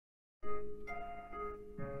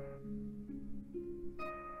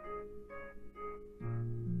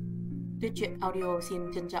Tuyết Truyện Audio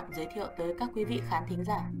xin trân trọng giới thiệu tới các quý vị khán thính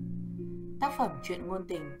giả tác phẩm truyện ngôn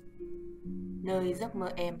tình Nơi giấc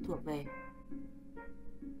mơ em thuộc về.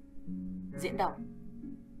 Diễn đọc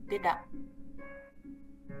Tuyết Đặng.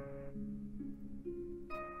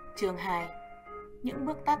 Chương 2. Những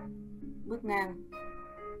bước tắt, bước ngang.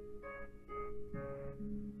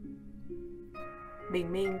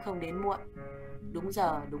 Bình minh không đến muộn, đúng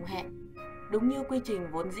giờ đúng hẹn, đúng như quy trình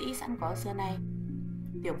vốn dĩ sẵn có xưa nay.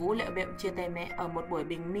 Tiểu Vũ liệu bẹo chia tay mẹ ở một buổi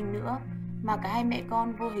bình minh nữa mà cả hai mẹ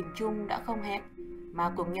con vô hình chung đã không hẹn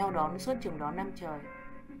mà cùng nhau đón suốt chừng đó năm trời.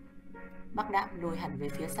 Bác Đạm lùi hẳn về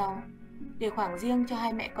phía sau để khoảng riêng cho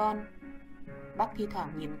hai mẹ con. Bác thi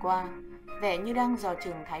thoảng nhìn qua, vẻ như đang dò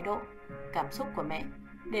chừng thái độ, cảm xúc của mẹ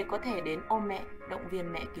để có thể đến ôm mẹ, động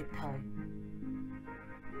viên mẹ kịp thời.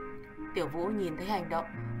 Tiểu Vũ nhìn thấy hành động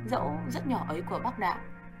dẫu rất nhỏ ấy của bác Đạm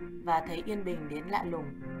và thấy yên bình đến lạ lùng.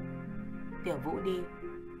 Tiểu Vũ đi,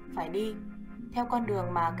 phải đi theo con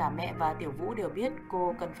đường mà cả mẹ và Tiểu Vũ đều biết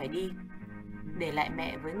cô cần phải đi, để lại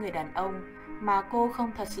mẹ với người đàn ông mà cô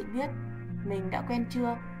không thật sự biết mình đã quen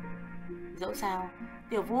chưa. Dẫu sao,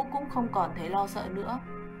 Tiểu Vũ cũng không còn thấy lo sợ nữa,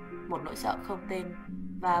 một nỗi sợ không tên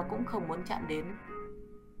và cũng không muốn chạm đến,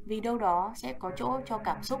 vì đâu đó sẽ có chỗ cho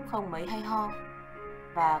cảm xúc không mấy hay ho.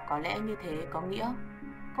 Và có lẽ như thế có nghĩa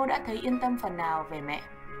cô đã thấy yên tâm phần nào về mẹ,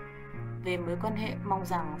 về mối quan hệ mong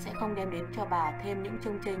rằng sẽ không đem đến cho bà thêm những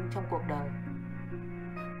chông chênh trong cuộc đời.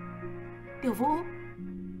 Tiểu Vũ!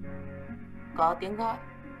 Có tiếng gọi,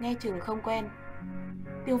 nghe chừng không quen.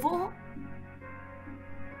 Tiểu Vũ!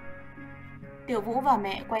 Tiểu Vũ và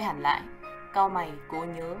mẹ quay hẳn lại, cau mày cố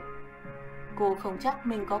nhớ. Cô không chắc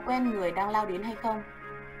mình có quen người đang lao đến hay không,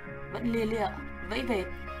 vẫn lia lịa vẫy về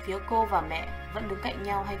phía cô và mẹ vẫn đứng cạnh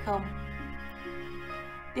nhau hay không.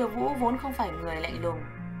 Tiểu Vũ vốn không phải người lạnh lùng,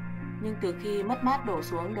 nhưng từ khi mất mát đổ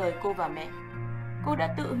xuống đời cô và mẹ, cô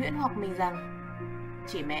đã tự huyễn hoặc mình rằng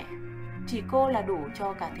chỉ mẹ, chỉ cô là đủ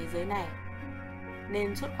cho cả thế giới này.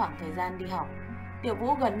 Nên suốt khoảng thời gian đi học, Tiểu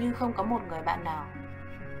Vũ gần như không có một người bạn nào.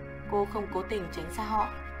 Cô không cố tình tránh xa họ,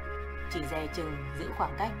 chỉ dè chừng giữ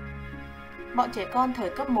khoảng cách. Bọn trẻ con thời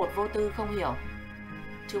cấp 1 vô tư không hiểu.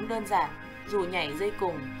 Chúng đơn giản rủ nhảy dây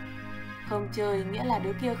cùng. Không chơi nghĩa là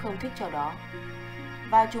đứa kia không thích trò đó,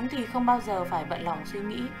 và chúng thì không bao giờ phải bận lòng suy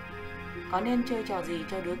nghĩ có nên chơi trò gì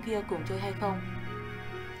cho đứa kia cùng chơi hay không.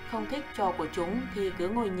 Không thích trò của chúng thì cứ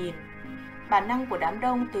ngồi nhìn. Bản năng của đám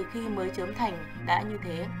đông từ khi mới chớm thành đã như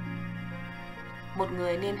thế. Một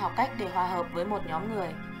người nên học cách để hòa hợp với một nhóm người.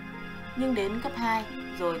 Nhưng đến cấp 2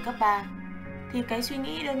 rồi cấp 3 thì cái suy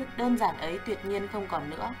nghĩ đơn giản ấy tuyệt nhiên không còn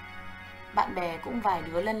nữa. Bạn bè cũng vài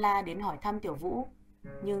đứa lân la đến hỏi thăm Tiểu Vũ,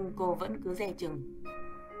 nhưng cô vẫn cứ dè chừng.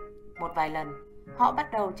 Một vài lần họ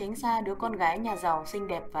bắt đầu tránh xa đứa con gái nhà giàu xinh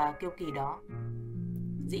đẹp và kiêu kỳ đó.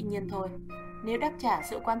 Dĩ nhiên thôi, nếu đáp trả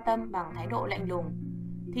sự quan tâm bằng thái độ lạnh lùng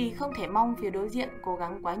thì không thể mong phía đối diện cố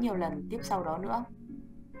gắng quá nhiều lần tiếp sau đó nữa.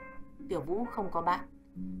 Tiểu Vũ không có bạn,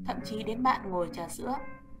 thậm chí đến bạn ngồi trà sữa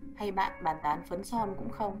hay bạn bàn tán phấn son cũng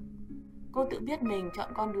không. Cô tự biết mình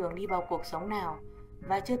chọn con đường đi vào cuộc sống nào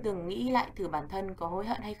và chưa từng nghĩ lại thử bản thân có hối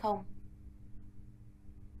hận hay không.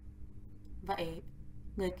 Vậy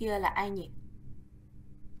người kia là ai nhỉ?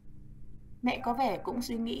 Mẹ có vẻ cũng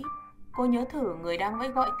suy nghĩ. Cô nhớ thử người đang vẫy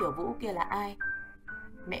gọi Tiểu Vũ kia là ai.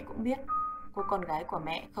 Mẹ cũng biết cô con gái của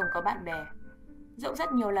mẹ không có bạn bè. Dẫu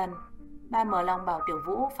rất nhiều lần bà mở lòng bảo Tiểu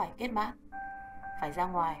Vũ phải kết bạn, phải ra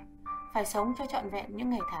ngoài, phải sống cho trọn vẹn những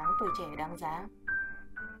ngày tháng tuổi trẻ đáng giá.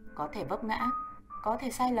 Có thể vấp ngã, có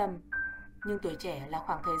thể sai lầm, nhưng tuổi trẻ là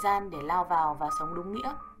khoảng thời gian để lao vào và sống đúng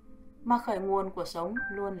nghĩa, mà khởi nguồn của sống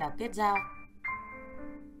luôn là kết giao.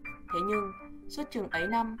 Thế nhưng suốt chừng ấy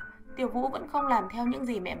năm, Tiểu Vũ vẫn không làm theo những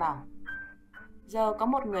gì mẹ bảo. Giờ có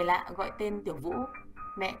một người lạ gọi tên Tiểu Vũ,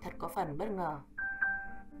 mẹ thật có phần bất ngờ.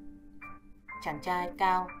 Chàng trai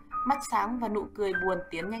cao, mắt sáng và nụ cười buồn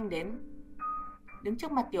tiến nhanh đến, đứng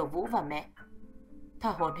trước mặt Tiểu Vũ và mẹ, thở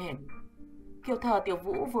hổn hển. Kiểu thở Tiểu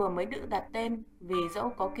Vũ vừa mới tự đặt tên vì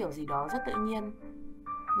dẫu có kiểu gì đó rất tự nhiên,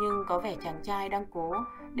 nhưng có vẻ chàng trai đang cố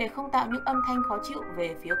để không tạo những âm thanh khó chịu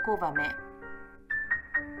về phía cô và mẹ.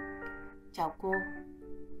 Chào cô.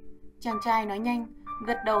 Chàng trai nói nhanh,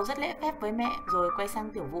 gật đầu rất lễ phép với mẹ rồi quay sang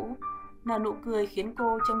Tiểu Vũ, nở nụ cười khiến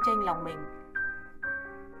cô trông chênh lòng mình.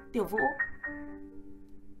 Tiểu Vũ,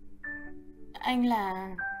 anh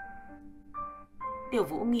là... Tiểu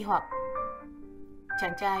Vũ nghi hoặc.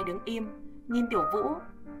 Chàng trai đứng im, nhìn Tiểu Vũ,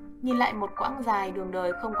 nhìn lại một quãng dài đường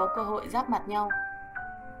đời không có cơ hội giáp mặt nhau.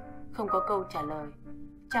 Không có câu trả lời,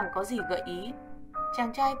 chẳng có gì gợi ý.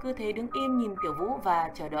 Chàng trai cứ thế đứng im nhìn Tiểu Vũ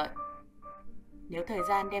và chờ đợi. Nếu thời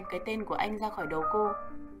gian đem cái tên của anh ra khỏi đầu cô,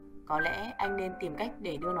 có lẽ anh nên tìm cách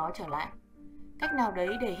để đưa nó trở lại. cách nào đấy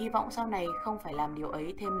để hy vọng sau này không phải làm điều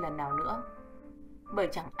ấy thêm lần nào nữa. Bởi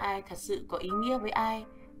chẳng ai thật sự có ý nghĩa với ai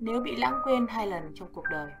nếu bị lãng quên 2 lần trong cuộc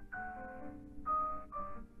đời.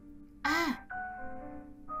 À!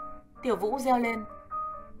 Tiểu Vũ reo lên.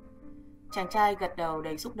 Chàng trai gật đầu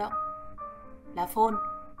đầy xúc động. Là Phôn.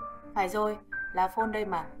 Phải rồi, là Phôn đây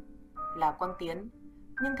mà. Là Quang Tiến.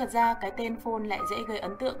 Nhưng thật ra cái tên Phôn lại dễ gây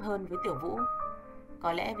ấn tượng hơn với Tiểu Vũ.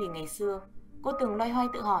 Có lẽ vì ngày xưa cô từng loay hoay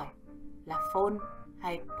tự hỏi là Phôn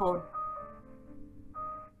hay Phôn.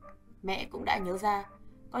 Mẹ cũng đã nhớ ra,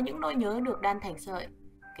 có những nỗi nhớ được đan thành sợi,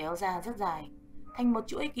 kéo ra rất dài, thành một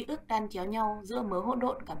chuỗi ký ức đan chéo nhau giữa mớ hỗn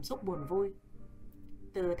độn cảm xúc buồn vui.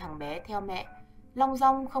 Từ thằng bé theo mẹ, long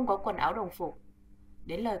dong không có quần áo đồng phục,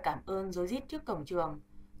 đến lời cảm ơn rối rít trước cổng trường,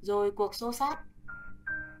 rồi cuộc xô xát.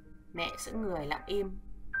 Mẹ sững người lặng im.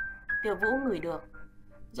 Tiểu Vũ ngửi được,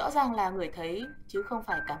 rõ ràng là ngửi thấy chứ không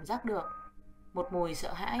phải cảm giác được. Một mùi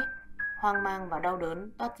sợ hãi, hoang mang và đau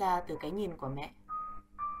đớn toát ra từ cái nhìn của mẹ.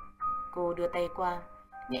 Cô đưa tay qua,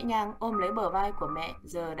 nhẹ nhàng ôm lấy bờ vai của mẹ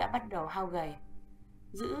giờ đã bắt đầu hao gầy,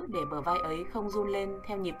 giữ để bờ vai ấy không run lên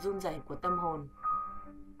theo nhịp run rẩy của tâm hồn.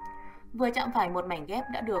 Vừa chạm phải một mảnh ghép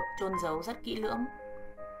đã được chôn giấu rất kỹ lưỡng.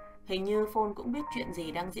 Hình như Phôn cũng biết chuyện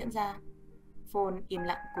gì đang diễn ra. Phôn im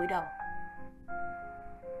lặng cúi đầu.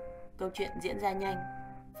 Câu chuyện diễn ra nhanh.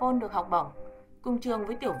 Phôn được học bổng, cùng trường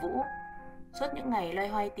với Tiểu Vũ. Suốt những ngày loay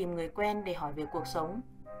hoay tìm người quen để hỏi về cuộc sống,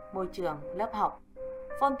 môi trường, lớp học,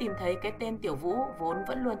 Phôn tìm thấy cái tên Tiểu Vũ vốn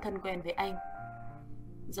vẫn luôn thân quen với anh.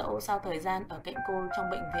 Dẫu sau thời gian ở cạnh cô trong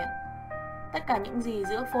bệnh viện, tất cả những gì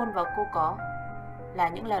giữa Phôn và cô có là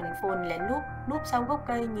những lần Phôn lén núp sau gốc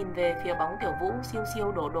cây nhìn về phía bóng Tiểu Vũ siêu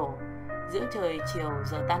siêu đổ giữa trời chiều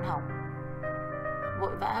giờ tan học.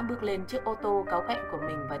 Vội vã bước lên chiếc ô tô cáu cạnh của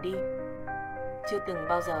mình và đi. Chưa từng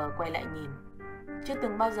bao giờ quay lại nhìn, chưa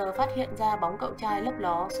từng bao giờ phát hiện ra bóng cậu trai lấp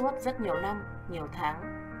ló suốt rất nhiều năm, nhiều tháng.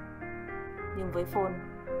 Nhưng với Phôn,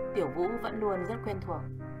 Tiểu Vũ vẫn luôn rất quen thuộc.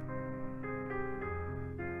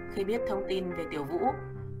 Khi biết thông tin về Tiểu Vũ,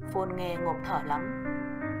 Phôn nghe ngộp thở lắm.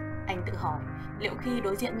 Anh tự hỏi liệu khi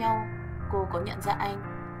đối diện nhau cô có nhận ra anh.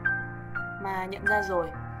 Mà nhận ra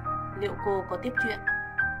rồi, liệu cô có tiếp chuyện,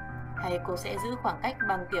 hay cô sẽ giữ khoảng cách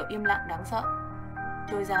bằng kiểu im lặng đáng sợ,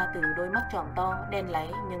 trôi ra từ đôi mắt tròn to, đen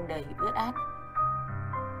láy nhưng đầy ướt át,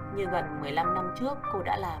 như gần 15 năm trước cô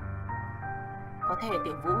đã làm. Có thể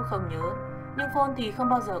Tiểu Vũ không nhớ, nhưng Phôn thì không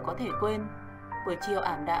bao giờ có thể quên. Buổi chiều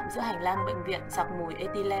ảm đạm giữa hành lang bệnh viện sặc mùi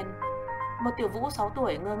ethylene, một Tiểu Vũ 6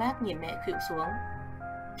 tuổi ngơ ngác nhìn mẹ khuỵu xuống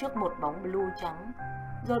trước một bóng blue trắng,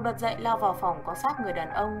 rồi bật dậy lao vào phòng có xác người đàn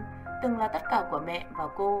ông từng là tất cả của mẹ và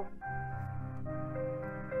cô.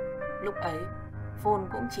 Lúc ấy, Phôn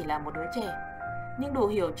cũng chỉ là một đứa trẻ, nhưng đủ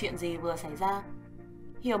hiểu chuyện gì vừa xảy ra.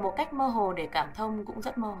 Hiểu một cách mơ hồ để cảm thông cũng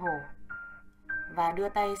rất mơ hồ. Và đưa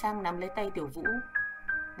tay sang nắm lấy tay Tiểu Vũ.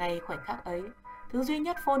 Ngay khoảnh khắc ấy, thứ duy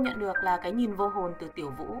nhất Phôn nhận được là cái nhìn vô hồn từ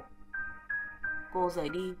Tiểu Vũ. Cô rời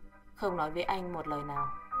đi, không nói với anh một lời nào,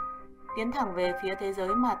 tiến thẳng về phía thế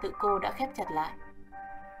giới mà tự cô đã khép chặt lại,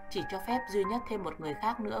 chỉ cho phép duy nhất thêm một người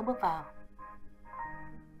khác nữa bước vào.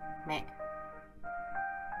 Mẹ.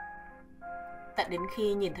 Tận đến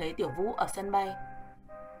khi nhìn thấy Tiểu Vũ ở sân bay,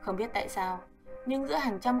 không biết tại sao, nhưng giữa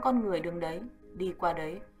hàng trăm con người đứng đấy, đi qua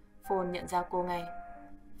đấy, Phôn nhận ra cô ngay.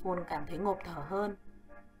 Phôn cảm thấy ngộp thở hơn.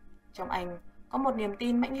 Trong anh có một niềm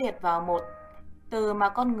tin mãnh liệt vào một từ mà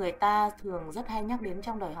con người ta thường rất hay nhắc đến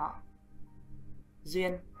trong đời họ: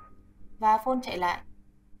 duyên. Và Phôn chạy lại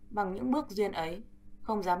bằng những bước duyên ấy,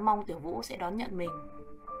 không dám mong Tiểu Vũ sẽ đón nhận mình,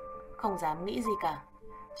 không dám nghĩ gì cả,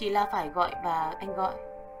 chỉ là phải gọi và anh gọi,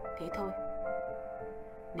 thế thôi.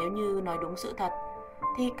 Nếu như nói đúng sự thật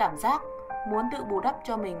thì cảm giác muốn tự bù đắp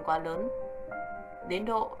cho mình quá lớn, đến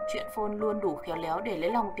độ chuyện Phôn luôn đủ khéo léo để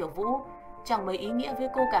lấy lòng Tiểu Vũ chẳng mấy ý nghĩa với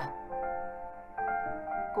cô cả.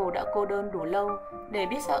 Cô đã cô đơn đủ lâu để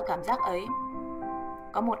biết sợ cảm giác ấy.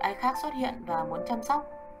 Có một ai khác xuất hiện và muốn chăm sóc,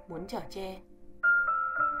 muốn chở che.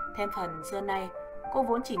 Thêm phần xưa nay, cô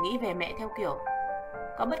vốn chỉ nghĩ về mẹ theo kiểu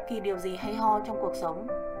có bất kỳ điều gì hay ho trong cuộc sống,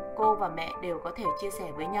 cô và mẹ đều có thể chia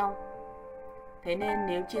sẻ với nhau. Thế nên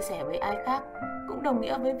nếu chia sẻ với ai khác cũng đồng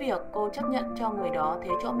nghĩa với việc cô chấp nhận cho người đó thế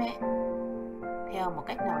chỗ mẹ. Theo một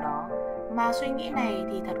cách nào đó mà suy nghĩ này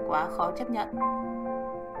thì thật quá khó chấp nhận.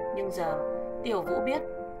 Nhưng giờ Tiểu Vũ biết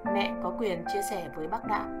mẹ có quyền chia sẻ với bác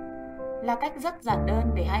Đạo, là cách rất giản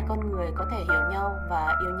đơn để hai con người có thể hiểu nhau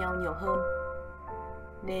và yêu nhau nhiều hơn.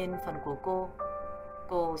 Nên phần của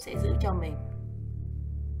cô sẽ giữ cho mình.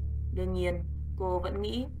 Đương nhiên, cô vẫn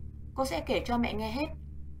nghĩ cô sẽ kể cho mẹ nghe hết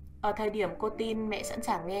ở thời điểm cô tin mẹ sẵn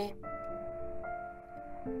sàng nghe.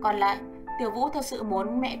 Còn lại, Tiểu Vũ thật sự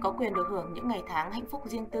muốn mẹ có quyền được hưởng những ngày tháng hạnh phúc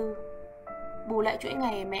riêng tư. bù lại chuỗi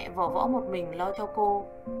ngày mẹ vỏ võ một mình lo cho cô.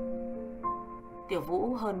 Tiểu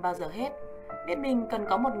Vũ hơn bao giờ hết biết mình cần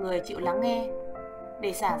có một người chịu lắng nghe,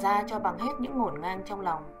 để xả ra cho bằng hết những ngổn ngang trong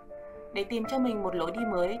lòng, để tìm cho mình một lối đi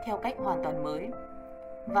mới theo cách hoàn toàn mới.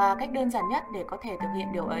 Và cách đơn giản nhất để có thể thực hiện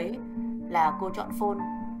điều ấy là cô chọn phone.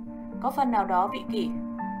 Có phần nào đó vị kỷ,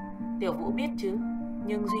 Tiểu Vũ biết chứ,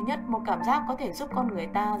 nhưng duy nhất một cảm giác có thể giúp con người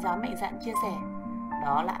ta dám mạnh dạn chia sẻ,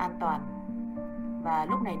 đó là an toàn. Và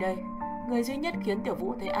lúc này đây, người duy nhất khiến Tiểu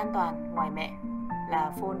Vũ thấy an toàn ngoài mẹ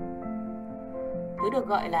là phone. Thứ được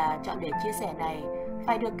gọi là chọn để chia sẻ này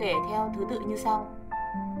phải được kể theo thứ tự như sau.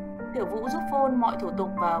 Tiểu Vũ giúp phone mọi thủ tục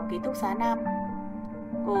vào ký túc xá nam.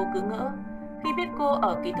 Cô cứ ngỡ khi biết cô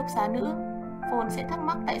ở ký túc xá nữ, phone sẽ thắc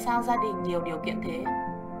mắc tại sao gia đình nhiều điều kiện thế.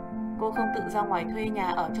 Cô không tự ra ngoài thuê nhà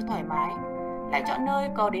ở cho thoải mái, lại chọn nơi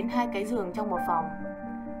có đến 2 cái giường trong một phòng.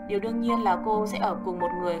 Điều đương nhiên là cô sẽ ở cùng một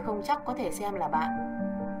người không chắc có thể xem là bạn.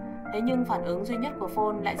 Thế nhưng phản ứng duy nhất của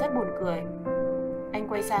phone lại rất buồn cười. Anh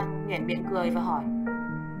quay sang nhoẻn miệng cười và hỏi: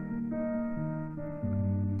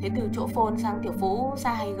 thế từ chỗ phone sang Tiểu Vũ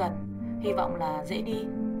xa hay gần? Hy vọng là dễ đi.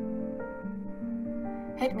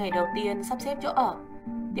 Hết ngày đầu tiên sắp xếp chỗ ở,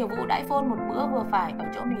 Tiểu Vũ đãi phone một bữa vừa phải ở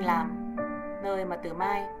chỗ mình làm, nơi mà từ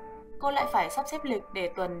mai cô lại phải sắp xếp lịch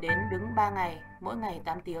để tuần đến đứng 3 ngày, mỗi ngày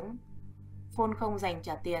 8 tiếng. Phone không dành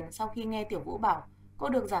trả tiền sau khi nghe Tiểu Vũ bảo cô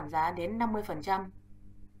được giảm giá đến 50%.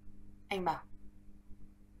 Anh bảo: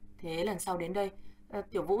 thế lần sau đến đây,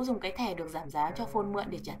 Tiểu Vũ dùng cái thẻ được giảm giá cho phone mượn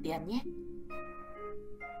để trả tiền nhé.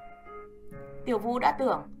 Tiểu Vũ đã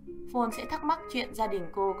tưởng phone sẽ thắc mắc chuyện gia đình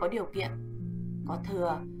cô có điều kiện, có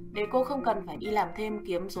thừa, để cô không cần phải đi làm thêm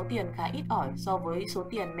kiếm số tiền khá ít ỏi so với số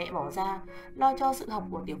tiền mẹ bỏ ra lo cho sự học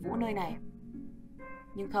của Tiểu Vũ nơi này.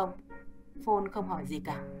 Nhưng không, phone không hỏi gì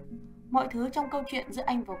cả. Mọi thứ trong câu chuyện giữa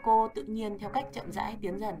anh và cô tự nhiên theo cách chậm rãi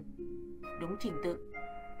tiến dần. Đúng trình tự,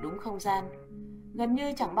 đúng không gian. Gần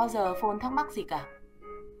như chẳng bao giờ phone thắc mắc gì cả.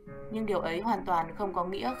 Nhưng điều ấy hoàn toàn không có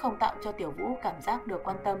nghĩa không tạo cho Tiểu Vũ cảm giác được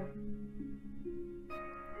quan tâm.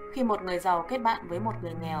 Khi một người giàu kết bạn với một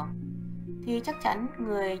người nghèo, thì chắc chắn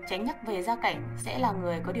người tránh nhắc về gia cảnh sẽ là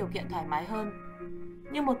người có điều kiện thoải mái hơn,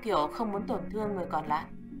 nhưng một kiểu không muốn tổn thương người còn lại.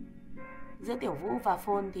 Giữa Tiểu Vũ và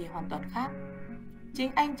phone thì hoàn toàn khác.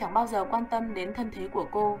 Chính anh chẳng bao giờ quan tâm đến thân thế của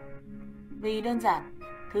cô, vì đơn giản,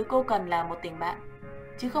 thứ cô cần là một tình bạn,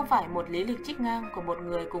 chứ không phải một lý lịch trích ngang của một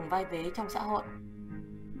người cùng vai vế trong xã hội.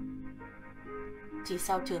 Chỉ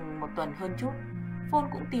sau chừng một tuần hơn chút, phone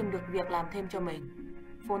cũng tìm được việc làm thêm cho mình.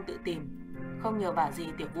 Phone tự tìm, không nhờ vả gì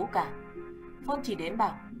Tiểu Vũ cả. Phone chỉ đến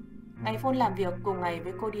bảo ngày phone làm việc cùng ngày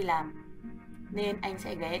với cô đi làm, nên anh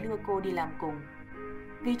sẽ ghé đưa cô đi làm cùng.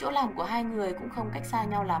 Vì chỗ làm của hai người cũng không cách xa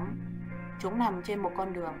nhau lắm, chúng nằm trên một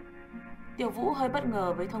con đường. Tiểu Vũ hơi bất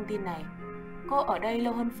ngờ với thông tin này. Cô ở đây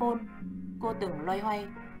lâu hơn phone. Cô từng loay hoay,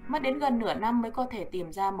 mất đến gần nửa năm mới có thể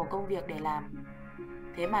tìm ra một công việc để làm.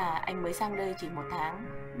 Thế mà anh mới sang đây chỉ 1 tháng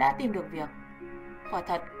đã tìm được việc. Quả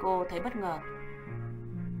thật cô thấy bất ngờ.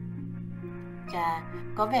 Chà,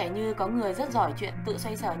 có vẻ như có người rất giỏi chuyện tự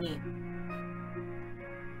xoay sở nhỉ.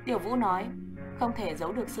 Tiểu Vũ nói, không thể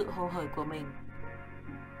giấu được sự hồ hởi của mình.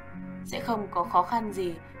 Sẽ không có khó khăn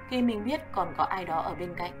gì khi mình biết còn có ai đó ở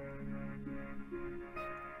bên cạnh.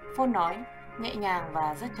 Phone nói, nhẹ nhàng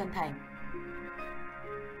và rất chân thành.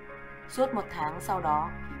 Suốt 1 tháng sau đó,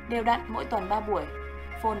 đều đặn mỗi tuần 3 buổi,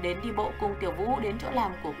 phone đến đi bộ cùng Tiểu Vũ đến chỗ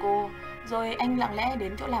làm của cô, rồi anh lặng lẽ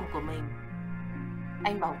đến chỗ làm của mình.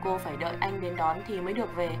 Anh bảo cô phải đợi anh đến đón thì mới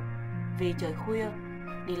được về, vì trời khuya,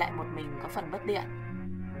 đi lại một mình có phần bất tiện.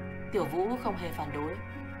 Tiểu Vũ không hề phản đối,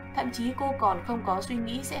 thậm chí cô còn không có suy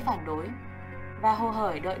nghĩ sẽ phản đối, và hồ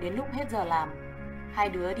hởi đợi đến lúc hết giờ làm. Hai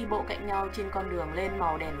đứa đi bộ cạnh nhau trên con đường lên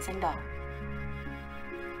màu đèn xanh đỏ.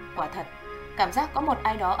 Quả thật, cảm giác có một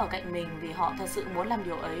ai đó ở cạnh mình vì họ thật sự muốn làm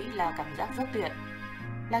điều ấy là cảm giác rất tuyệt,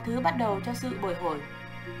 là thứ bắt đầu cho sự bồi hồi,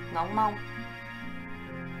 ngóng mong.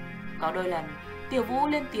 Có đôi lần, Tiểu Vũ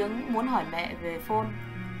lên tiếng muốn hỏi mẹ về phone.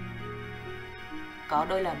 Có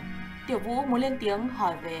đôi lần, Tiểu Vũ muốn lên tiếng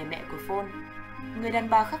hỏi về mẹ của phone, người đàn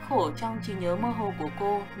bà khắc khổ trong trí nhớ mơ hồ của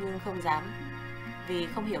cô nhưng không dám. Vì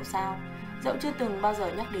không hiểu sao, dẫu chưa từng bao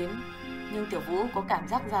giờ nhắc đến, nhưng Tiểu Vũ có cảm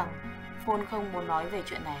giác rằng phone không muốn nói về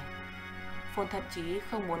chuyện này. Phone thậm chí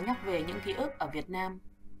không muốn nhắc về những ký ức ở Việt Nam,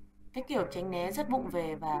 cái kiểu tránh né rất vụng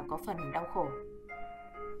về và có phần đau khổ.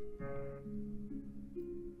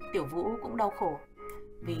 Tiểu Vũ cũng đau khổ,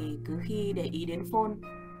 vì cứ khi để ý đến phone,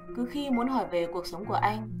 cứ khi muốn hỏi về cuộc sống của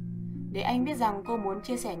anh, để anh biết rằng cô muốn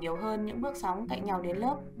chia sẻ nhiều hơn những bước sóng cạnh nhau đến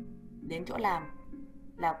lớp, đến chỗ làm,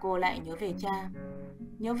 là cô lại nhớ về cha,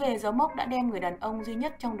 nhớ về dấu mốc đã đem người đàn ông duy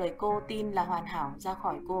nhất trong đời cô tin là hoàn hảo ra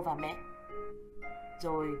khỏi cô và mẹ.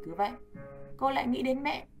 Rồi cứ vậy, cô lại nghĩ đến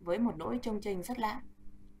mẹ với một nỗi chông chênh rất lạ,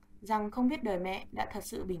 rằng không biết đời mẹ đã thật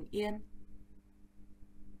sự bình yên.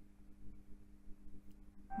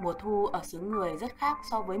 Mùa thu ở xứ người rất khác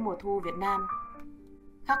so với mùa thu Việt Nam,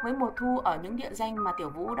 khác với mùa thu ở những địa danh mà Tiểu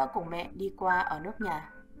Vũ đã cùng mẹ đi qua ở nước nhà.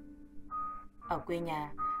 Ở quê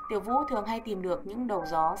nhà, Tiểu Vũ thường hay tìm được những đầu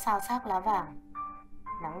gió sao xác lá vàng,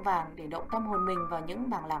 nắng vàng để động tâm hồn mình vào những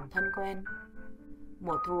bản làng thân quen.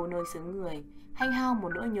 Mùa thu nơi xứ người hanh hao một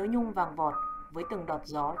nỗi nhớ nhung vàng vọt với từng đọt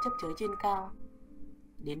gió chấp chới trên cao,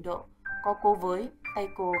 đến độ có cô với, tay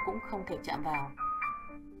cô cũng không thể chạm vào.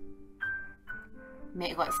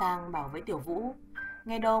 Mẹ gọi sang bảo với Tiểu Vũ,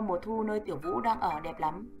 nghe đâu mùa thu nơi Tiểu Vũ đang ở đẹp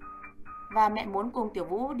lắm, và mẹ muốn cùng Tiểu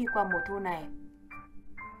Vũ đi qua mùa thu này.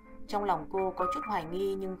 Trong lòng cô có chút hoài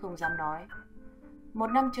nghi nhưng không dám nói. Một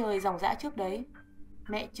năm trời ròng rã trước đấy,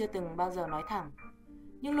 mẹ chưa từng bao giờ nói thẳng,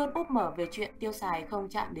 nhưng luôn úp mở về chuyện tiêu xài không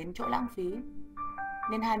chạm đến chỗ lãng phí,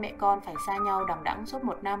 nên hai mẹ con phải xa nhau đằng đẵng suốt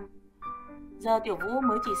một năm. Giờ Tiểu Vũ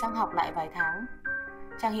mới chỉ sang học lại vài tháng.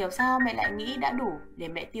 Chẳng hiểu sao mẹ lại nghĩ đã đủ để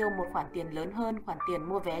mẹ tiêu một khoản tiền lớn hơn khoản tiền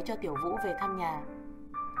mua vé cho Tiểu Vũ về thăm nhà,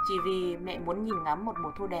 chỉ vì mẹ muốn nhìn ngắm một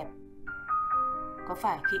mùa thu đẹp. Có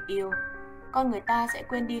phải khi yêu, con người ta sẽ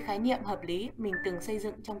quên đi khái niệm hợp lý mình từng xây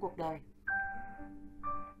dựng trong cuộc đời?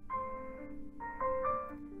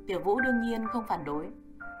 Tiểu Vũ đương nhiên không phản đối,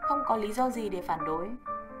 không có lý do gì để phản đối.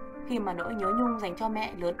 Khi mà nỗi nhớ nhung dành cho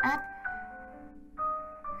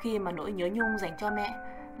mẹ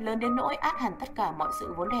lớn đến nỗi át hẳn tất cả mọi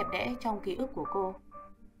sự vốn đẹp đẽ trong ký ức của cô.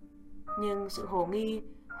 Nhưng sự hồ nghi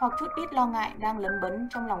hoặc chút ít lo ngại đang lấn bấn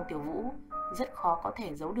trong lòng Tiểu Vũ rất khó có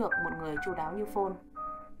thể giấu được một người chu đáo như Phôn.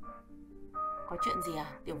 Có chuyện gì à,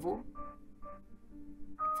 Tiểu Vũ?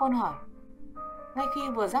 Phôn hỏi. Ngay khi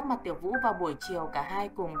vừa giáp mặt Tiểu Vũ vào buổi chiều, cả hai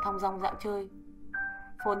cùng thong dong dạo chơi.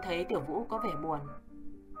 Phôn thấy Tiểu Vũ có vẻ buồn.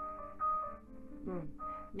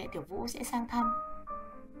 Mẹ Tiểu Vũ sẽ sang thăm.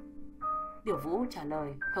 Tiểu Vũ trả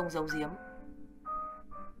lời không giấu giếm.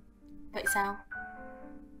 Vậy sao?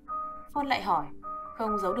 Phôn lại hỏi,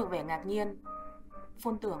 không giấu được vẻ ngạc nhiên.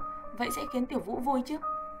 Phôn tưởng vậy sẽ khiến Tiểu Vũ vui chứ.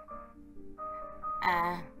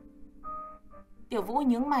 À. Tiểu Vũ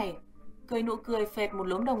nhướng mày, cười nụ cười phệt một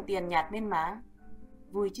lúm đồng tiền nhạt bên má.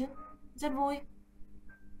 Vui chứ, rất vui.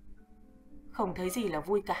 Không thấy gì là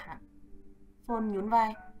vui cả. Phôn nhún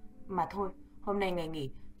vai. Mà thôi, hôm nay ngày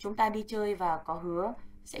nghỉ, chúng ta đi chơi và có hứa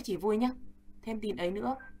sẽ chỉ vui nhé. Thêm tin ấy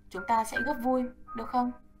nữa, chúng ta sẽ gấp vui, được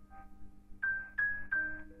không?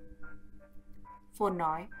 Phôn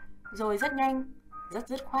nói, rồi rất nhanh, rất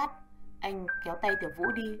dứt khoát, anh kéo tay Tiểu Vũ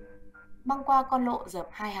đi, băng qua con lộ dợp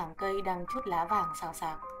hai hàng cây đang chút lá vàng xào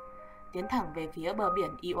xạc, tiến thẳng về phía bờ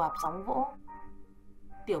biển ì oạp sóng vỗ.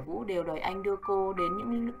 Tiểu Vũ đều đòi anh đưa cô đến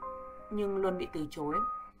nhưng luôn bị từ chối,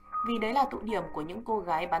 vì đấy là tụ điểm của những cô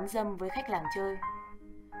gái bán dâm với khách làng chơi.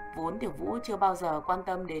 Vốn Tiểu Vũ chưa bao giờ quan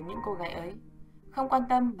tâm đến những cô gái ấy, không quan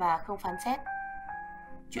tâm và không phán xét.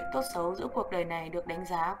 Chuyện tốt xấu giữa cuộc đời này được đánh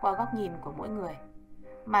giá qua góc nhìn của mỗi người,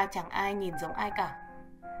 mà chẳng ai nhìn giống ai cả.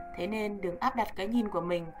 Thế nên đừng áp đặt cái nhìn của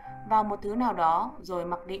mình vào một thứ nào đó rồi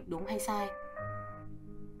mặc định đúng hay sai.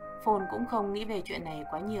 Phôn cũng không nghĩ về chuyện này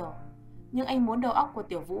quá nhiều, nhưng anh muốn đầu óc của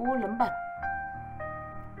Tiểu Vũ lấm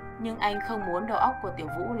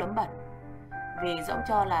bẩn. Vì dẫu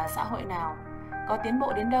cho là xã hội nào, có tiến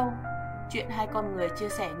bộ đến đâu, chuyện hai con người chia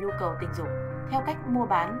sẻ nhu cầu tình dục theo cách mua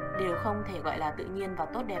bán đều không thể gọi là tự nhiên và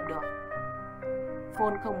tốt đẹp được.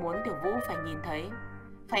 Phôn không muốn Tiểu Vũ phải nhìn thấy,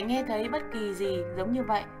 phải nghe thấy bất kỳ gì giống như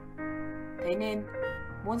vậy. Thế nên,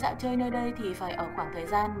 muốn dạo chơi nơi đây thì phải ở khoảng thời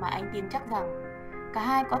gian mà anh tin chắc rằng cả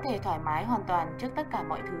hai có thể thoải mái hoàn toàn trước tất cả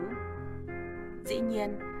mọi thứ. Dĩ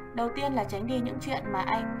nhiên, đầu tiên là tránh đi những chuyện mà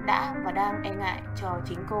anh đã và đang e ngại cho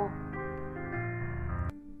chính cô.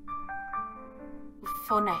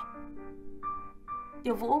 Phôn này.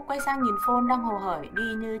 Tiểu Vũ quay sang nhìn Phôn đang hồ hởi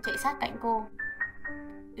đi như chạy sát cạnh cô.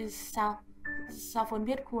 Sao Phôn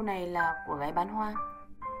biết khu này là của gái bán hoa?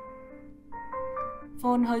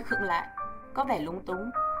 Phôn hơi khựng lại, có vẻ lúng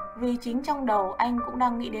túng, vì chính trong đầu anh cũng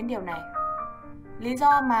đang nghĩ đến điều này. Lý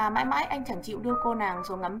do mà mãi mãi anh chẳng chịu đưa cô nàng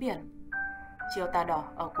xuống ngắm biển. Chiều tà đỏ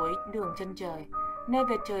ở cuối đường chân trời, nơi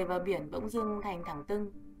vệt trời và biển bỗng dưng thành thẳng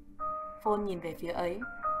tưng. Phôn nhìn về phía ấy,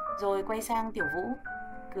 rồi quay sang Tiểu Vũ,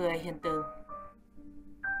 cười hiền từ.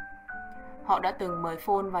 Họ đã từng mời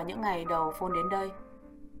Phôn vào những ngày đầu Phôn đến đây.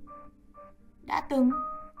 Đã từng?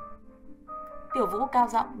 Tiểu Vũ cao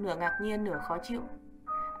giọng, nửa ngạc nhiên nửa khó chịu.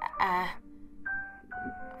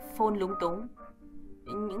 Phôn lúng túng.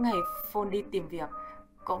 Những ngày Phôn đi tìm việc,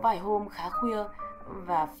 có vài hôm khá khuya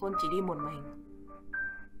và Phôn chỉ đi một mình.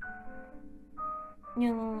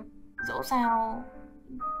 Nhưng dẫu sao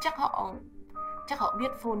chắc họ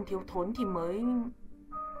biết Phôn thiếu thốn thì mới...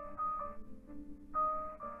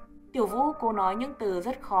 Tiểu Vũ cô nói những từ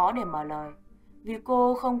rất khó để mở lời, vì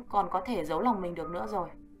cô không còn có thể giấu lòng mình được nữa rồi.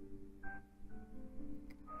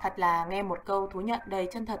 Thật là nghe một câu thú nhận đầy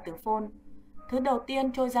chân thật từ Phôn. Thứ đầu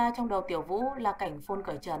tiên trôi ra trong đầu Tiểu Vũ là cảnh Phôn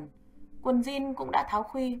cởi trần, quần jean cũng đã tháo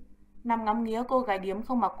khuy, nằm ngắm nghía cô gái điếm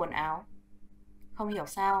không mặc quần áo. Không hiểu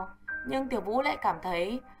sao, nhưng Tiểu Vũ lại cảm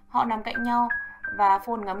thấy họ nằm cạnh nhau và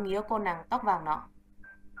Phôn ngắm nghía cô nàng tóc vàng nọ.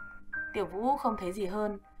 Tiểu Vũ không thấy gì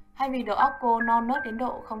hơn, hay vì đầu óc cô non nớt đến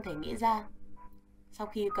độ không thể nghĩ ra. Sau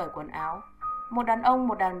khi cởi quần áo, một đàn ông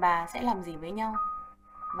một đàn bà sẽ làm gì với nhau?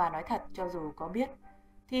 Và nói thật, cho dù có biết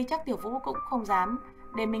thì chắc Tiểu Vũ cũng không dám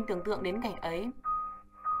để mình tưởng tượng đến cảnh ấy.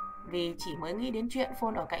 Vì chỉ mới nghĩ đến chuyện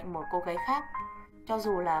Phôn ở cạnh một cô gái khác, cho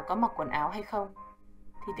dù là có mặc quần áo hay không,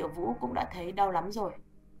 thì Tiểu Vũ cũng đã thấy đau lắm rồi.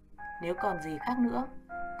 Nếu còn gì khác nữa,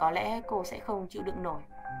 có lẽ cô sẽ không chịu đựng nổi.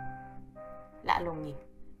 Lạ lùng nhỉ,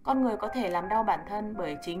 con người có thể làm đau bản thân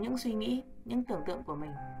bởi chính những suy nghĩ, những tưởng tượng của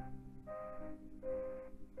mình.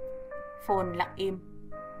 Phôn lặng im,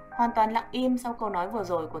 hoàn toàn lặng im sau câu nói vừa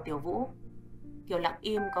rồi của Tiểu Vũ. Kiểu lặng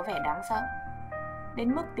im có vẻ đáng sợ,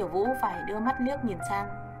 đến mức Tiểu Vũ phải đưa mắt liếc nhìn sang.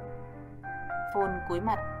 Phôn cúi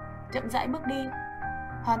mặt, chậm rãi bước đi,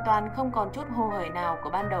 hoàn toàn không còn chút hồ hởi nào của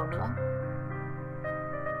ban đầu nữa.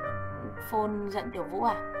 Phôn giận Tiểu Vũ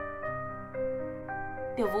à?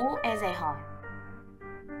 Tiểu Vũ e dè hỏi.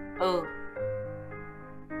 Ừ.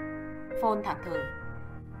 Phôn thẳng thừng.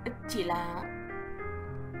 Chỉ là...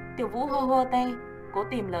 Tiểu Vũ hơ hơ tay, cố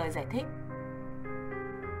tìm lời giải thích.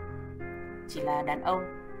 Chỉ là đàn ông,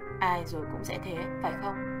 ai rồi cũng sẽ thế, phải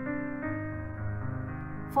không?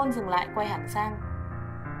 Phôn dừng lại quay hẳn sang.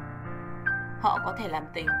 Họ có thể làm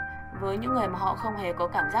tình với những người mà họ không hề có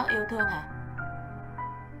cảm giác yêu thương hả?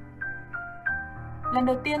 Lần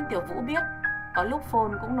đầu tiên Tiểu Vũ biết có lúc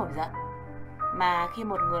Phôn cũng nổi giận. Mà khi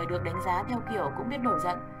một người được đánh giá theo kiểu cũng biết nổi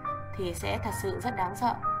giận thì sẽ thật sự rất đáng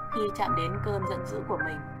sợ khi chạm đến cơn giận dữ của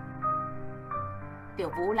mình. Tiểu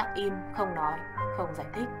Vũ lặng im, không nói, không giải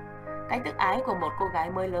thích. Cái tự ái của một cô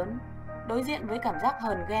gái mới lớn, đối diện với cảm giác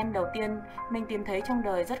hờn ghen đầu tiên mình tìm thấy trong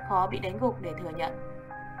đời rất khó bị đánh gục để thừa nhận,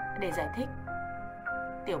 để giải thích.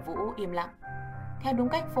 Tiểu Vũ im lặng, theo đúng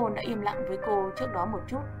cách Phôn đã im lặng với cô trước đó một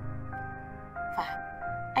chút. Phải,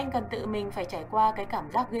 anh cần tự mình phải trải qua cái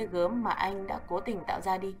cảm giác ghê gớm mà anh đã cố tình tạo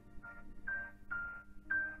ra đi.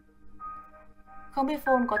 Không biết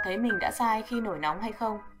Phôn có thấy mình đã sai khi nổi nóng hay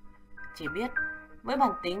không. Chỉ biết, với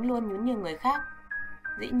bản tính luôn nhún nhường người khác,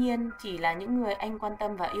 dĩ nhiên chỉ là những người anh quan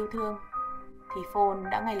tâm và yêu thương, thì Phôn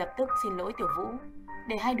đã ngay lập tức xin lỗi Tiểu Vũ,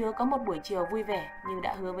 để hai đứa có một buổi chiều vui vẻ như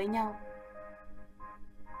đã hứa với nhau.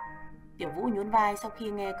 Tiểu Vũ nhún vai sau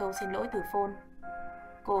khi nghe câu xin lỗi từ Phôn.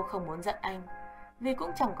 Cô không muốn giận anh, vì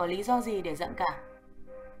cũng chẳng có lý do gì để giận cả.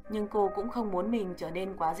 Nhưng cô cũng không muốn mình trở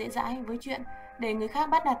nên quá dễ dãi với chuyện để người khác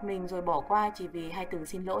bắt nạt mình rồi bỏ qua chỉ vì hai từ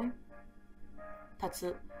xin lỗi. Thật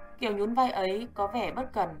sự, kiểu nhún vai ấy có vẻ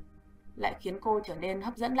bất cần, lại khiến cô trở nên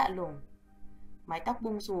hấp dẫn lạ lùng. Mái tóc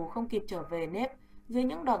bung xù không kịp trở về nếp dưới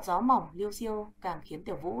những đọt gió mỏng liêu xiêu càng khiến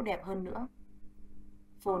Tiểu Vũ đẹp hơn nữa.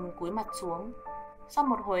 Phôn cúi mặt xuống, sau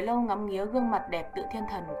một hồi lâu ngắm nghía gương mặt đẹp tự thiên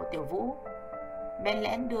thần của Tiểu Vũ, bẽn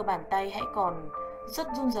lẽn đưa bàn tay hãy còn rất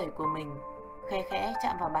run rẩy của mình khe khẽ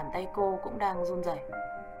chạm vào bàn tay cô cũng đang run rẩy.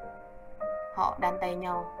 Họ đan tay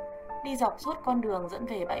nhau, đi dọc suốt con đường dẫn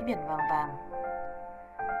về bãi biển vàng vàng.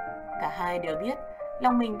 Cả hai đều biết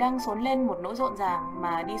lòng mình đang xốn lên một nỗi rộn ràng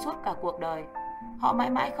mà đi suốt cả cuộc đời họ mãi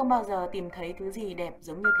mãi không bao giờ tìm thấy thứ gì đẹp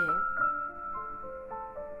giống như thế.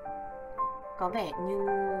 Có vẻ như...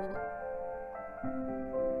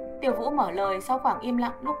 Tiểu Vũ mở lời sau khoảng im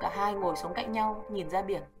lặng lúc cả hai ngồi xuống cạnh nhau nhìn ra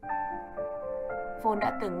biển. Phôn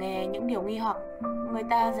đã từng nghe những điều nghi hoặc người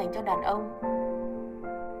ta dành cho đàn ông.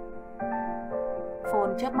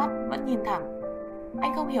 Phôn chớp mắt vẫn nhìn thẳng.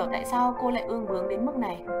 Anh không hiểu tại sao cô lại ương bướng đến mức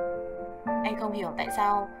này. Anh không hiểu tại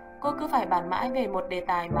sao cô cứ phải bàn mãi về một đề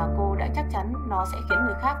tài mà cô đã chắc chắn nó sẽ khiến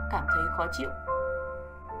người khác cảm thấy khó chịu.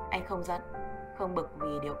 Anh không giận, không bực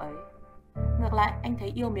vì điều ấy. Ngược lại, anh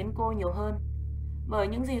thấy yêu mến cô nhiều hơn, bởi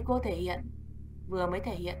những gì cô thể hiện, vừa mới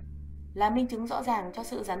thể hiện, là minh chứng rõ ràng cho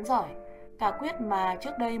sự rắn rỏi, cả quyết mà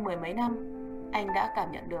trước đây mười mấy năm anh đã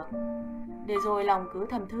cảm nhận được. Để rồi lòng cứ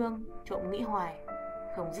thầm thương, trộm nghĩ hoài,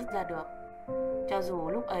 không dứt ra được. Cho dù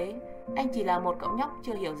lúc ấy anh chỉ là một cậu nhóc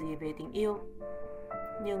chưa hiểu gì về tình yêu.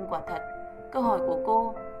 Nhưng quả thật, câu hỏi của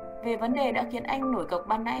cô về vấn đề đã khiến anh nổi cộc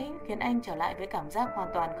ban nãy khiến anh trở lại với cảm giác hoàn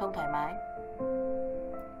toàn không thoải mái.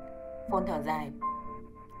 Phôn thở dài.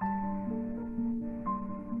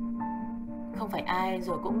 Không phải ai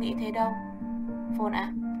rồi cũng nghĩ thế đâu, Phôn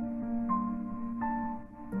ạ.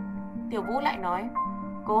 Tiểu Vũ lại nói,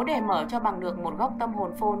 cố để mở cho bằng được một góc tâm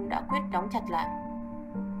hồn Phôn đã quyết đóng chặt lại.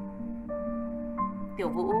 Tiểu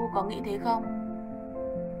Vũ có nghĩ thế không?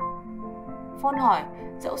 Phôn hỏi,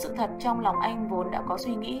 dẫu sự thật trong lòng anh vốn đã có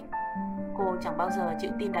suy nghĩ. Cô chẳng bao giờ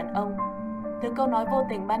chịu tin đàn ông. Từ câu nói vô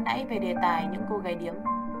tình ban nãy về đề tài những cô gái điếm.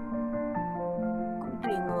 Cũng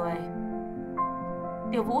tùy người.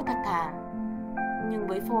 Tiểu Vũ thật thà. Nhưng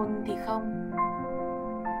với Phôn thì không.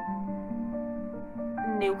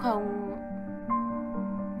 Nếu không...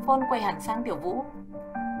 Phôn quay hẳn sang Tiểu Vũ.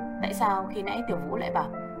 Tại sao khi nãy Tiểu Vũ lại bảo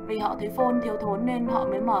vì họ thấy Phôn thiếu thốn nên họ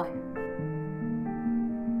mới mời?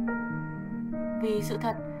 Vì sự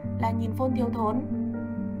thật là nhìn Phôn thiếu thốn.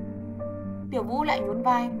 Tiểu Vũ lại nhún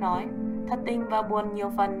vai nói, thật tình và buồn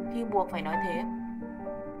nhiều phần khi buộc phải nói thế.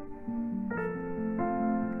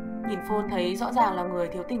 Nhìn Phôn thấy rõ ràng là người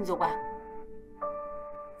thiếu tình dục à?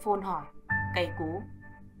 Phôn hỏi, cay cú.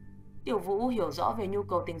 Tiểu Vũ hiểu rõ về nhu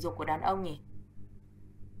cầu tình dục của đàn ông nhỉ?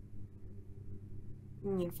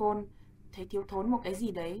 Nhìn Phôn thấy thiếu thốn một cái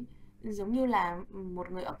gì đấy, giống như là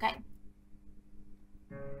một người ở cạnh.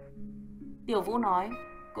 Tiểu Vũ nói,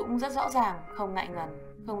 cũng rất rõ ràng, không ngại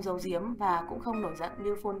ngần, không giấu giếm và cũng không nổi giận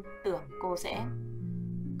như Phôn tưởng cô sẽ.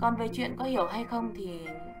 Còn về chuyện có hiểu hay không thì...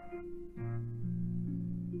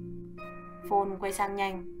 Phôn quay sang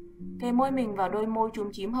nhanh, kề môi mình vào đôi môi chúm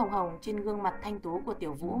chím hồng hồng trên gương mặt thanh tú của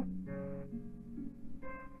Tiểu Vũ.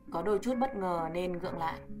 Có đôi chút bất ngờ nên gượng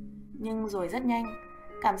lại, nhưng rồi rất nhanh,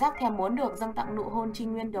 cảm giác thèm muốn được dâng tặng nụ hôn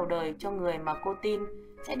trinh nguyên đầu đời cho người mà cô tin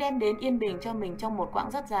sẽ đem đến yên bình cho mình trong một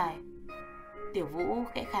quãng rất dài. Tiểu Vũ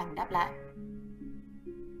khẽ khàng đáp lại.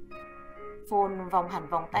 Phôn vòng hẳn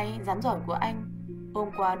vòng tay rắn giỏi của anh, ôm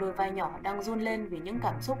qua đôi vai nhỏ đang run lên vì những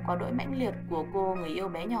cảm xúc có đỗi mãnh liệt của cô người yêu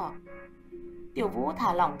bé nhỏ. Tiểu Vũ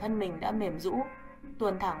thả lỏng thân mình đã mềm rũ,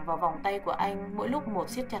 tuồn thẳng vào vòng tay của anh mỗi lúc một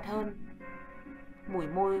siết chặt hơn. Mùi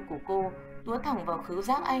môi của cô túa thẳng vào khứu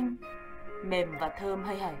giác anh, mềm và thơm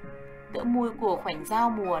hay hẩy, tựa mùi của khoảnh dao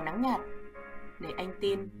mùa nắng nhạt. Để anh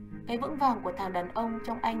tin, cái vững vàng của thằng đàn ông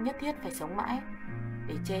trong anh nhất thiết phải sống mãi,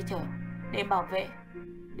 để che chở, để bảo vệ,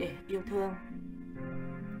 để yêu thương.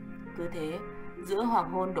 Cứ thế, giữa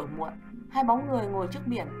hoàng hôn đổ muộn, hai bóng người ngồi trước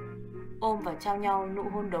biển, ôm và trao nhau nụ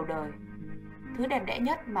hôn đầu đời, thứ đẹp đẽ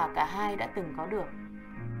nhất mà cả hai đã từng có được.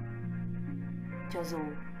 Cho dù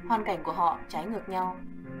hoàn cảnh của họ trái ngược nhau.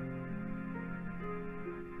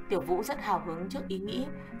 Tiểu Vũ rất hào hứng trước ý nghĩ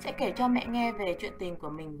sẽ kể cho mẹ nghe về chuyện tình của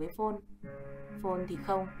mình với Phôn. Phôn thì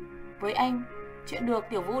không. Với anh, chuyện được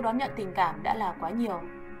Tiểu Vũ đón nhận tình cảm đã là quá nhiều,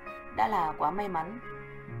 đã là quá may mắn.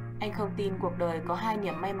 Anh không tin cuộc đời có hai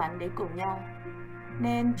niềm may mắn đến cùng nhau.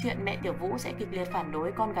 Nên chuyện mẹ Tiểu Vũ sẽ kịch liệt phản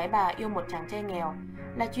đối con gái bà yêu một chàng trai nghèo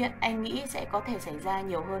là chuyện anh nghĩ sẽ có thể xảy ra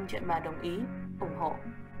nhiều hơn chuyện bà đồng ý, ủng hộ.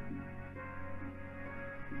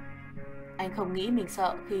 Anh không nghĩ mình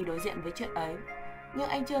sợ khi đối diện với chuyện ấy, nhưng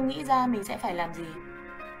anh chưa nghĩ ra mình sẽ phải làm gì.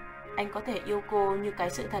 Anh có thể yêu cô như cái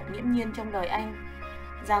sự thật nghiễm nhiên trong đời anh,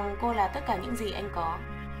 rằng cô là tất cả những gì anh có.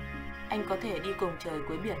 Anh có thể đi cùng trời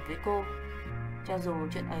cuối biển với cô, cho dù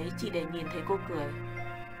chuyện ấy chỉ để nhìn thấy cô cười.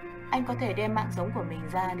 Anh có thể đem mạng sống của mình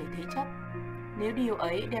ra để thế chấp, nếu điều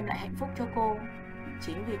ấy đem lại hạnh phúc cho cô.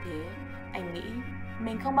 Chính vì thế, anh nghĩ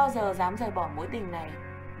mình không bao giờ dám rời bỏ mối tình này,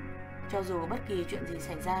 cho dù bất kỳ chuyện gì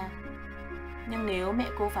xảy ra. Nhưng nếu mẹ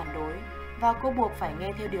cô phản đối và cô buộc phải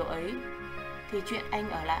nghe theo điều ấy, thì chuyện anh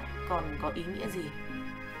ở lại còn có ý nghĩa gì?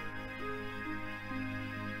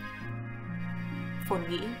 Phồn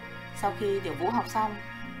nghĩ, sau khi Tiểu Vũ học xong,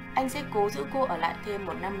 anh sẽ cố giữ cô ở lại thêm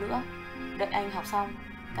 1 năm nữa. Đợi anh học xong,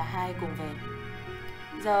 cả hai cùng về.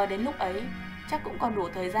 Giờ đến lúc ấy, chắc cũng còn đủ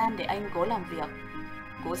thời gian để anh cố làm việc,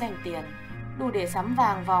 cố dành tiền, đủ để sắm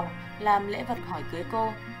vàng vòng, làm lễ vật hỏi cưới cô.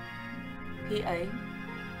 Khi ấy,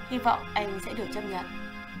 hy vọng anh sẽ được chấp nhận.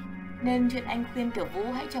 Nên chuyện anh khuyên Tiểu Vũ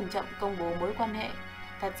hãy chậm chậm công bố mối quan hệ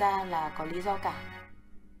thật ra là có lý do cả.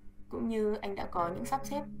 Cũng như anh đã có những sắp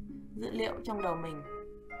xếp, dữ liệu trong đầu mình.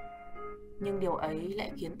 Nhưng điều ấy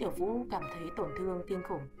lại khiến Tiểu Vũ cảm thấy tổn thương kinh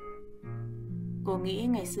khủng. Cô nghĩ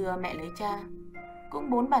ngày xưa mẹ lấy cha, cũng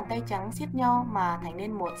 4 bàn tay trắng siết nhau mà thành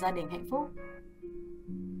nên một gia đình hạnh phúc.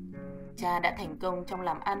 Cha đã thành công trong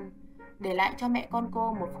làm ăn, để lại cho mẹ con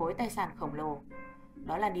cô một khối tài sản khổng lồ.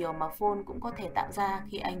 Đó là điều mà Phôn cũng có thể tạo ra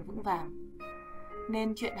khi anh vững vàng.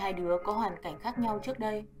 Nên chuyện hai đứa có hoàn cảnh khác nhau trước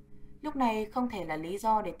đây, lúc này không thể là lý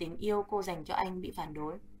do để tình yêu cô dành cho anh bị phản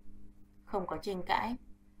đối. Không có tranh cãi,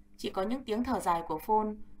 chỉ có những tiếng thở dài của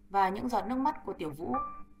Phôn và những giọt nước mắt của Tiểu Vũ.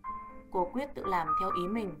 Cô quyết tự làm theo ý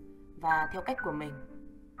mình và theo cách của mình.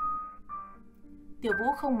 Tiểu Vũ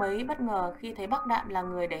không mấy bất ngờ khi thấy bác Đạm là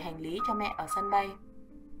người đẩy hành lý cho mẹ ở sân bay.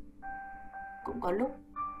 Cũng có lúc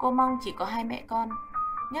cô mong chỉ có hai mẹ con,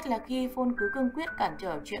 nhất là khi Phôn cứ cương quyết cản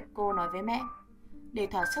trở chuyện cô nói với mẹ, để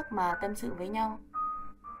thỏa sức mà tâm sự với nhau.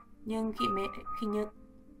 Nhưng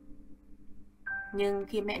Nhưng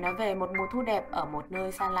khi mẹ nói về một mùa thu đẹp ở một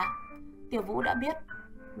nơi xa lạ, Tiểu Vũ đã biết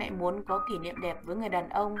mẹ muốn có kỷ niệm đẹp với người đàn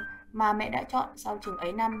ông mà mẹ đã chọn sau chừng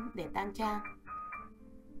ấy năm để tang trang.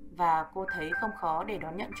 Và cô thấy không khó để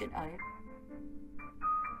đón nhận chuyện ấy.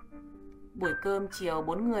 Buổi cơm chiều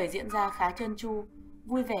 4 người diễn ra khá trơn tru,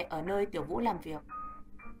 vui vẻ ở nơi Tiểu Vũ làm việc.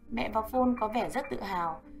 Mẹ và Phôn có vẻ rất tự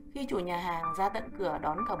hào khi chủ nhà hàng ra tận cửa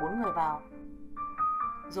đón cả 4 người vào,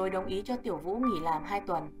 rồi đồng ý cho Tiểu Vũ nghỉ làm 2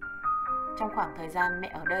 tuần. Trong khoảng thời gian mẹ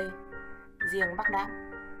ở đây, riêng bác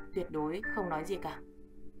Đặng tuyệt đối không nói gì cả.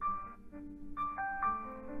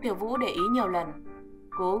 Tiểu Vũ để ý nhiều lần,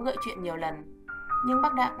 cố gợi chuyện nhiều lần, nhưng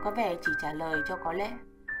bác Đặng có vẻ chỉ trả lời cho có lẽ,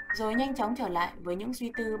 rồi nhanh chóng trở lại với những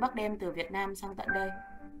suy tư bác đem từ Việt Nam sang tận đây.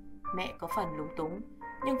 Mẹ có phần lúng túng,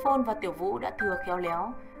 nhưng Phôn và Tiểu Vũ đã thừa khéo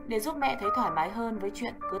léo để giúp mẹ thấy thoải mái hơn với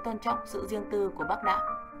chuyện cứ tôn trọng sự riêng tư của bác Đặng.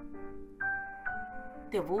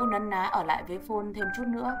 Tiểu Vũ nấn ná ở lại với Phôn thêm chút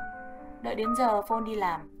nữa, đợi đến giờ Phôn đi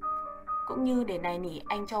làm, cũng như để nài nỉ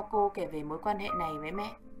anh cho cô kể về mối quan hệ này với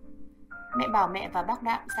mẹ. Mẹ bảo mẹ và bác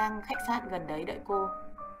Đặng sang khách sạn gần đấy đợi cô.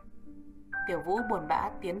 Tiểu Vũ buồn bã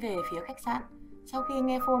tiến về phía khách sạn sau khi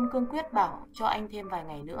nghe Phôn cương quyết bảo cho anh thêm vài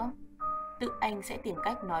ngày nữa, tự anh sẽ tìm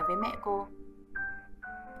cách nói với mẹ cô.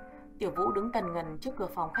 Tiểu Vũ đứng tần ngần trước cửa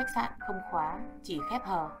phòng khách sạn không khóa, chỉ khép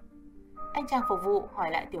hờ. Anh chàng phục vụ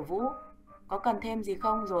hỏi lại Tiểu Vũ có cần thêm gì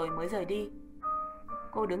không rồi mới rời đi.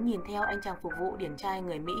 Cô đứng nhìn theo anh chàng phục vụ điển trai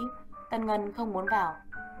người Mỹ, tần ngần không muốn vào.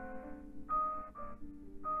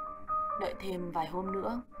 Đợi thêm vài hôm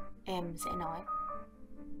nữa, em sẽ nói.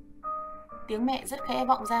 Tiếng mẹ rất khẽ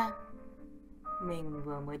vọng ra. Mình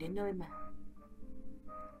vừa mới đến nơi mà.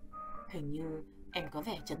 Hình như em có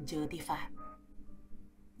vẻ chần chừ thì phải.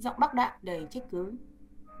 Giọng bác Đặng đầy trách cứ.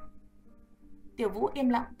 Tiểu Vũ im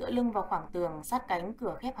lặng tựa lưng vào khoảng tường sát cánh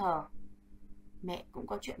cửa khép hờ. Mẹ cũng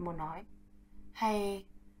có chuyện muốn nói. Hay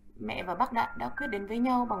mẹ và bác Đặng đã quyết đến với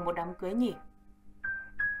nhau bằng một đám cưới nhỉ?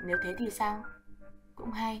 Nếu thế thì sao?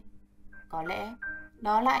 Cũng hay. Có lẽ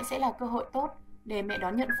đó lại sẽ là cơ hội tốt để mẹ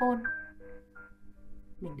đón nhận Phôn.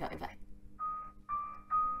 Mình đợi vậy.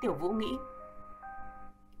 Tiểu Vũ nghĩ.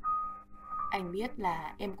 Anh biết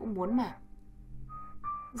là em cũng muốn mà.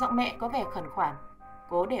 Giọng mẹ có vẻ khẩn khoản,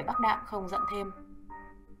 cố để bác Đặng không giận thêm.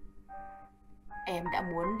 Em đã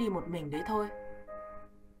muốn đi một mình đấy thôi.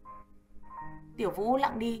 Tiểu Vũ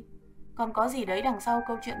lặng đi. Còn có gì đấy đằng sau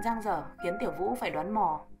câu chuyện dang dở khiến Tiểu Vũ phải đoán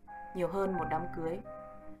mò, nhiều hơn một đám cưới.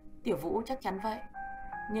 Tiểu Vũ chắc chắn vậy,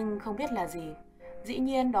 nhưng không biết là gì. Dĩ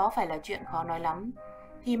nhiên đó phải là chuyện khó nói lắm,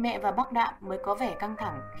 thì mẹ và bác Đặng mới có vẻ căng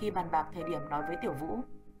thẳng khi bàn bạc thời điểm nói với Tiểu Vũ.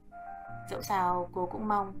 Dẫu sao cô cũng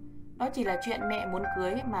mong đó chỉ là chuyện mẹ muốn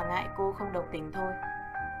cưới mà ngại cô không đồng tình thôi.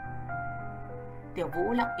 Tiểu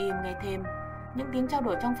Vũ lặng im nghe thêm. Những tiếng trao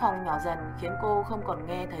đổi trong phòng nhỏ dần khiến cô không còn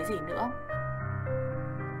nghe thấy gì nữa.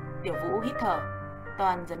 Tiểu Vũ hít thở,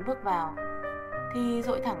 toàn dấn bước vào, thì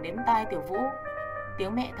dội thẳng đến tai Tiểu Vũ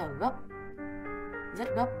tiếng mẹ thở gấp, rất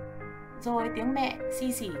gấp, rồi tiếng mẹ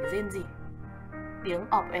xi xỉ rên rỉ, tiếng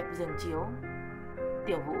ọp ẹp giường chiếu.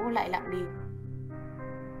 Tiểu Vũ lại lặng đi.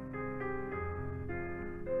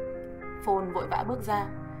 Phôn vội vã bước ra.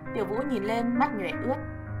 Tiểu Vũ nhìn lên, mắt nhoẻn ướt.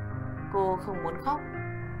 Cô không muốn khóc,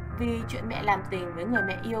 vì chuyện mẹ làm tình với người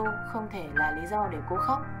mẹ yêu không thể là lý do để cô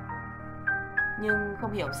khóc. Nhưng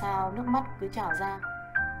không hiểu sao nước mắt cứ trào ra.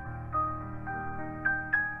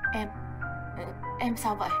 Em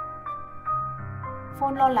sao vậy?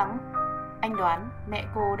 Phôn lo lắng. Anh đoán mẹ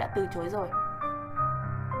cô đã từ chối rồi.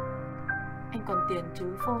 Anh còn tiền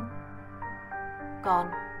chứ Phôn? Còn.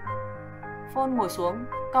 Phôn ngồi xuống,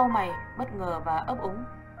 cau mày, bất ngờ và ấp úng.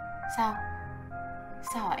 Sao?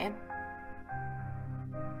 Sao hả em?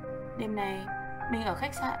 Đêm nay mình ở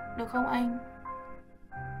khách sạn được không anh?